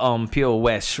Song on Pure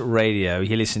West Radio.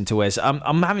 You listen to Wes.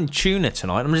 I'm having tuna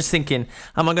tonight. I'm just thinking,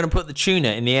 am I going to put the tuna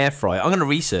in the air fryer? I'm going to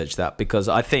research that because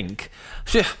I think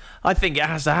it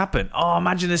has to happen. Oh,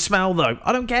 imagine the smell though.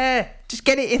 I don't care. Just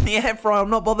get it in the air fryer. I'm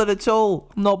not bothered at all.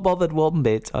 I'm not bothered one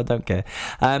bit. I don't care.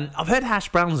 I've heard hash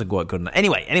browns are quite good.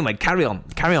 Anyway, carry on,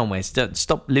 Wes.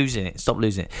 Stop losing it.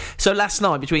 So last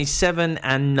night between 7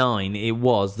 and 9, it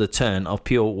was the turn of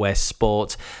Pure West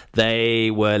Sport.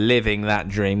 They were living that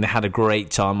dream. They had a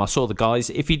great time. I saw the guys.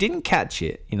 If you didn't catch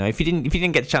it, if you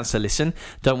didn't get a chance to listen,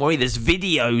 don't worry. There's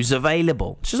videos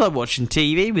available. It's just like watching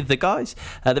TV with the guys.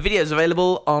 The video's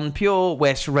available on Pure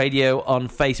West Radio on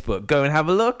Facebook. Go and have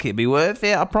a look. It'll be worth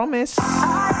it, I promise. I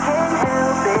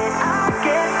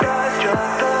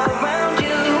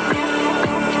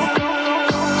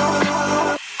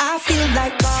feel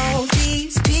like all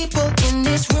these people in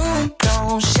this room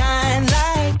don't shine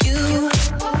like you.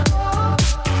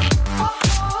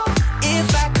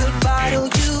 If I could bottle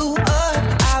you up,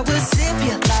 I would sip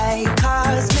you like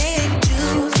cosmic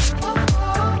juice.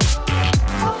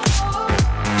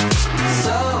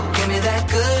 So give me that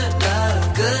good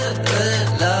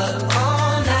love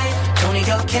all night. Don't need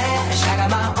your cash, I got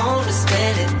my own to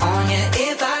spend it on you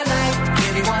if I like.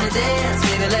 If you wanna dance,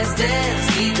 baby, let's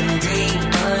dance. We can dream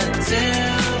until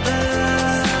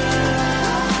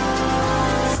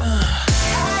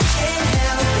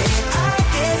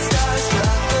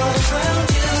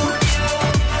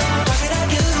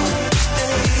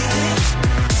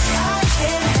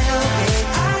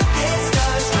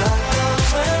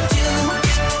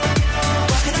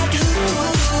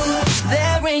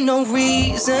no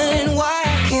reason why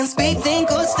I can't speak, think,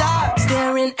 or stop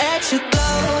staring at your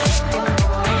glow.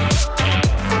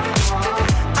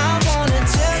 I wanna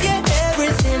tell you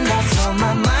everything that's on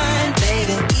my mind,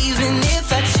 baby, even if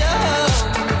I chose.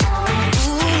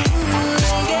 Ooh,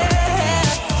 yeah.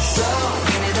 So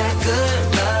give me that good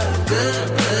love,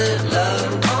 good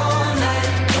love all night.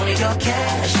 Don't need your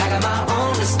cash, I got my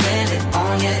own to spend it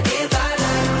on you if I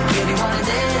like. If you wanna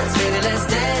dance, baby, let's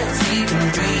dance. We can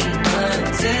dream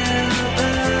until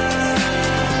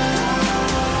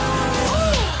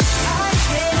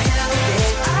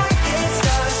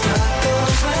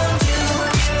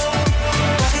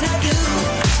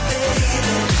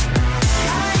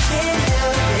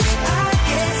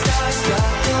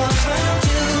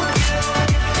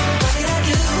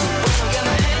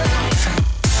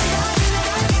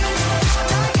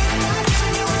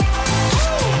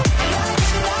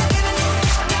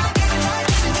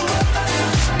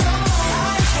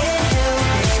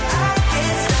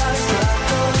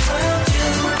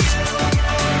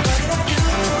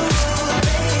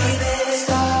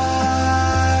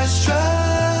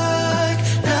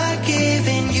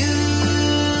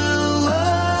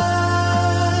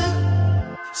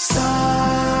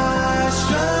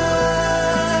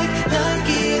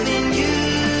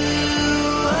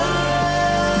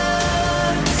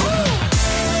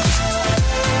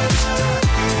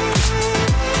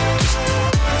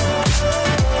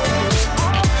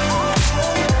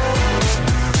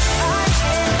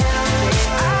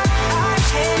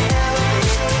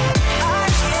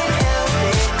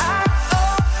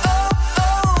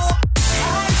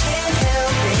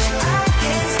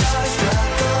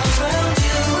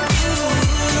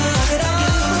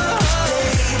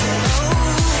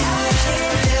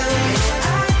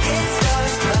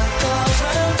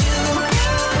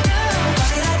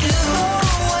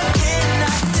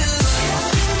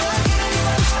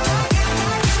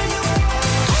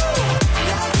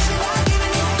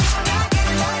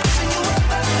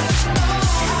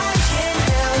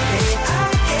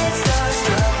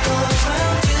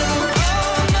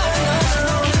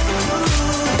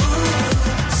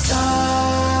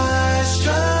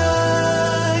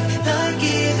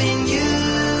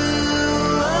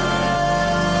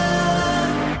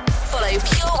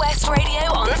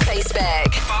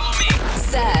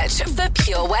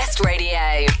Pure West Radio.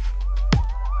 I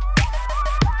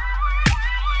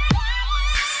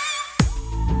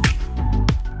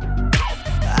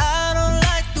don't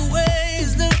like the way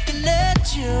he's looking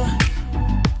at you.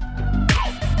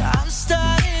 I'm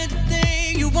starting to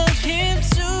think you want him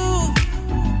too.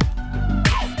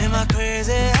 Am I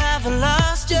crazy? Have I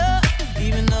lost you?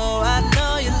 Even though I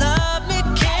know you love me,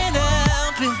 can't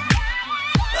help it.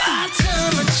 I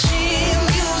turn my cheap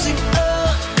music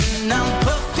up and I'm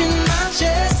puffing my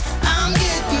chest. I'm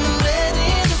getting red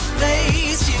in the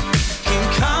face. You can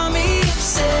call me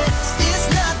obsessed. It's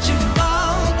not your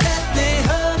fault that they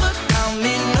hurt. I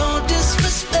mean no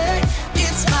disrespect.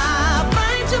 It's my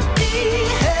right to be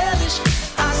hellish.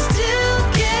 I still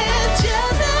get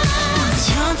jealous.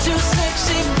 You're too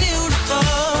sexy, beautiful.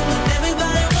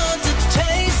 Everybody wants a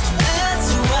taste. That's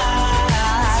why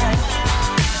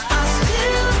I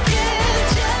still get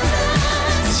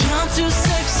jealous. You're too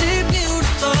sexy,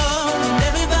 beautiful.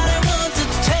 Everybody wants a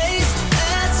taste.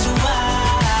 That's why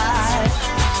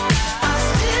I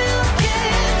still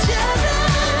get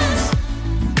jealous.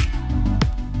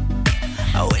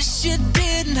 I wish you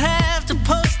didn't have to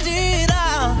post it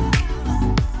out.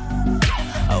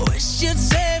 I wish you'd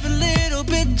save a little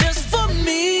bit just for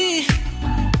me.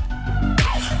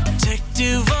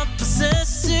 Protective or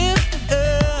possessive,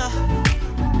 yeah.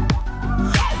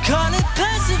 Call it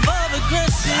passive or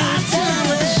aggressive. I turn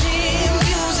the cheap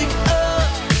music up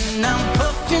and I'm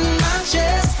puffing my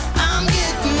chest. I'm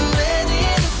getting red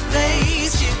in the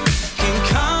face. You can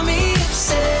call me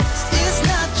obsessed. It's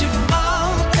not your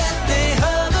fault that they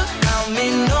hurt. I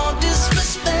mean no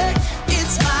disrespect.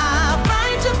 It's my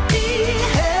right to be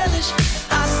hellish.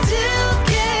 I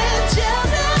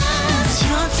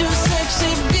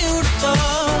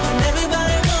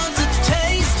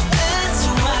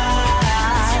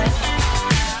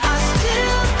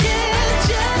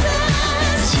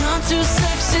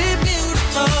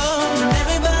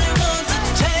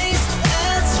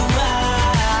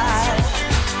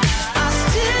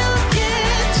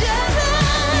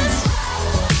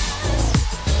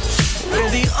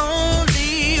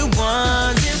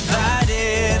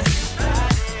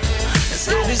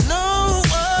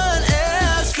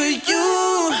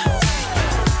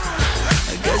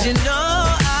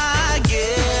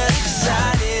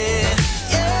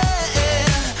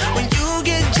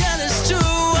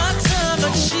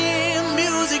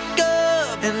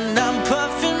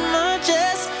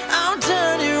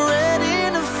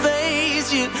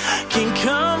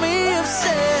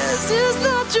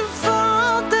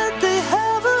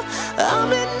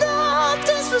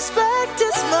respect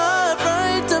is my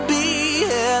right to be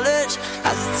hellish.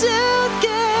 I still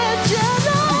get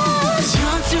jealous.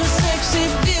 You're too sexy,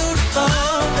 beautiful,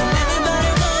 and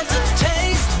everybody wants a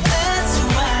taste. That's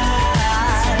why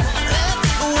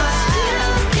I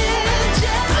still get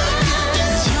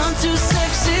jealous. You're too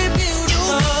sexy,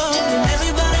 beautiful, and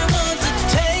everybody wants a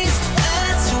taste.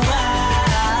 That's why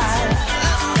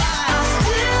I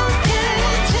still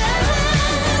get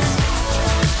jealous.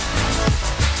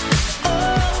 Oh,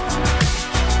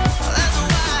 that's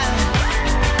why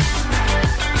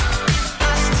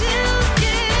I still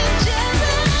get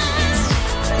jealous.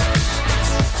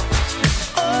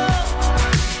 Oh,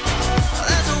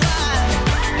 that's why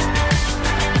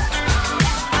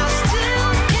I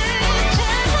still get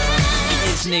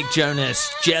jealous. It's Nick Jonas,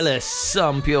 Jealous,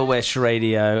 on Pure West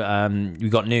Radio. We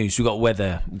got news, we got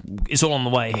weather. It's all on the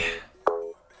way.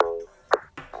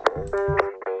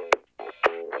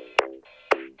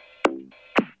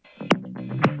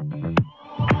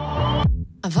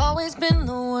 I've always been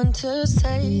the one to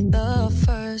say the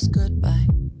first goodbye.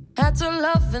 Had to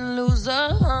love and lose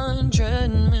 100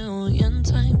 million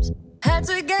times. Had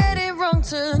to get it wrong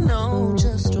to know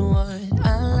just what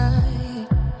I like.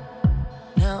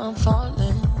 Now I'm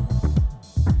falling.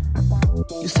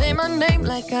 You say my name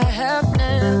like I have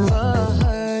never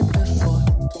heard before.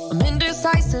 I'm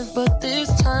indecisive, but this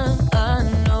time I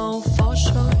know for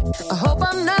sure. I hope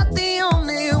I'm not the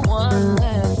only one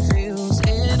that feels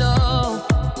it all.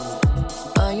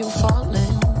 Are you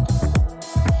falling?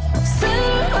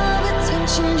 Center of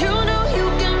attention, you know you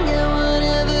can get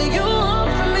whatever you want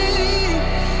from me.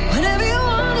 Whenever you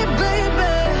want it,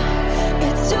 baby.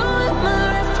 It's you and my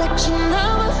reflection.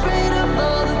 I'm afraid of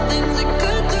all the things it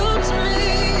could do to me.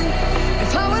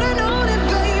 If I would've known it,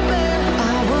 baby,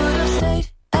 I would've stayed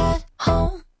at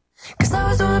home. 'Cause I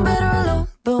was doing better alone.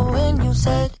 But when you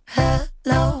said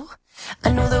hello, I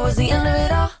knew that was the end of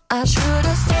it all. I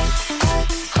should've stayed at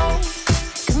home.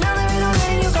 'Cause now there ain't no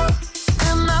letting you go.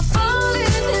 Am I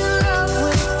falling in love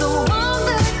with the one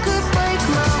that could break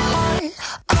my heart?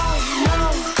 Oh no,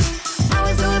 I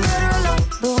was doing better alone.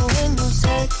 But when you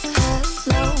said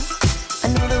hello, I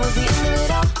knew that was the end of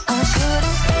it all. I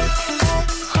should've stayed at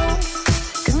home.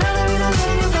 'Cause now there ain't no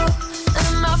letting you go.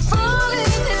 Am I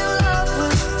falling in love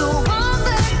with the one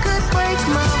that could break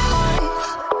my heart?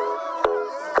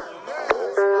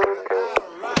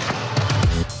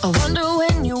 I wonder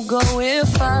when you go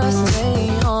if I stay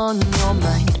on your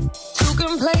mind. Two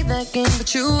can play that game, but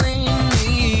you ain't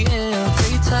me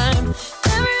every time.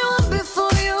 Everyone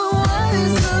before you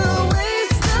was a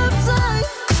waste of time.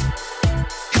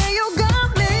 Hey, you got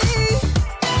me.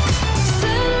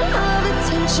 Center of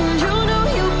attention, you know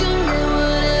you can get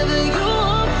whatever you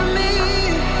want from me.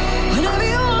 Whenever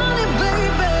you want it,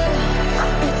 baby.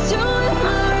 It's you and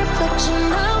my reflection.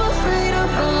 I'm afraid of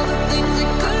all the things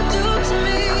it could do to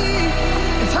me.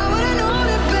 If I would've known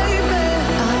it, baby,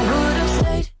 I would've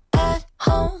stayed at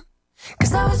home.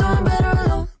 'Cause I was doing better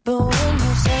alone. But when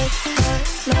you said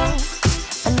hello,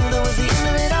 I knew that was the end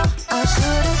of it all. I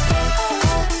should've stayed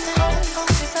at home.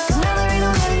 'Cause now there ain't no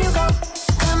letting you go.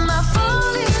 Am I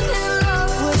falling in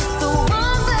love with the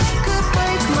one that could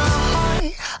break my heart?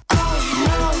 Oh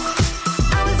no,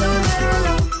 I was doing better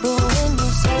alone. But when you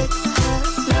said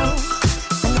hello,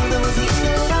 I knew that was the end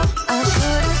of it all. I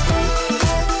should've stayed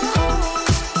at home.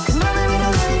 'Cause now there ain't no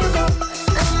letting you go.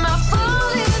 Am I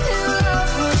falling in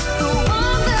love with the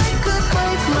one that could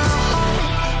break my heart?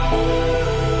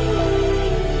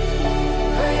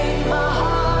 Break my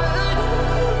heart.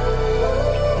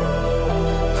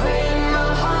 Break my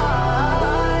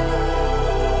heart.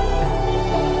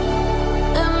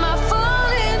 Am I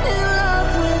falling in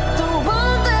love with the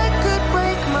one that could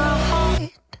break my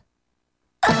heart?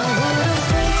 I would've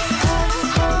stayed at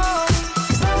home.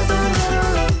 'Cause I was doing better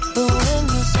alone. But when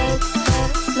you said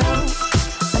hello,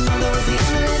 I knew that was the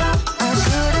end of it all. I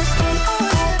should've stayed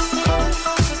at home.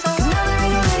 'Cause now there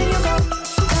ain't no letting you go.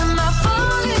 Am I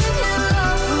falling in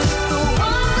love with the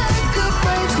one that could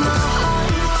break my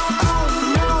heart? Oh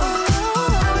no,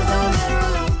 I was doing better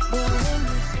alone. But when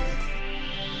you said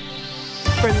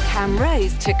From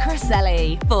Camrose to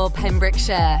Crossley for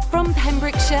Pembrokeshire. From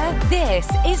Pembrokeshire, this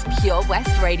is Pure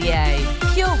West Radio.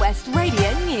 Pure West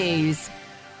Radio News.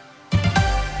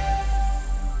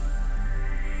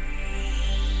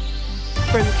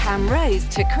 From Camrose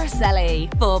to Crossley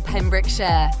for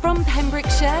Pembrokeshire. From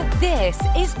Pembrokeshire, this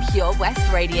is Pure West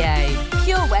Radio.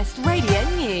 Pure West Radio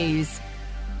News.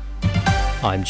 I'm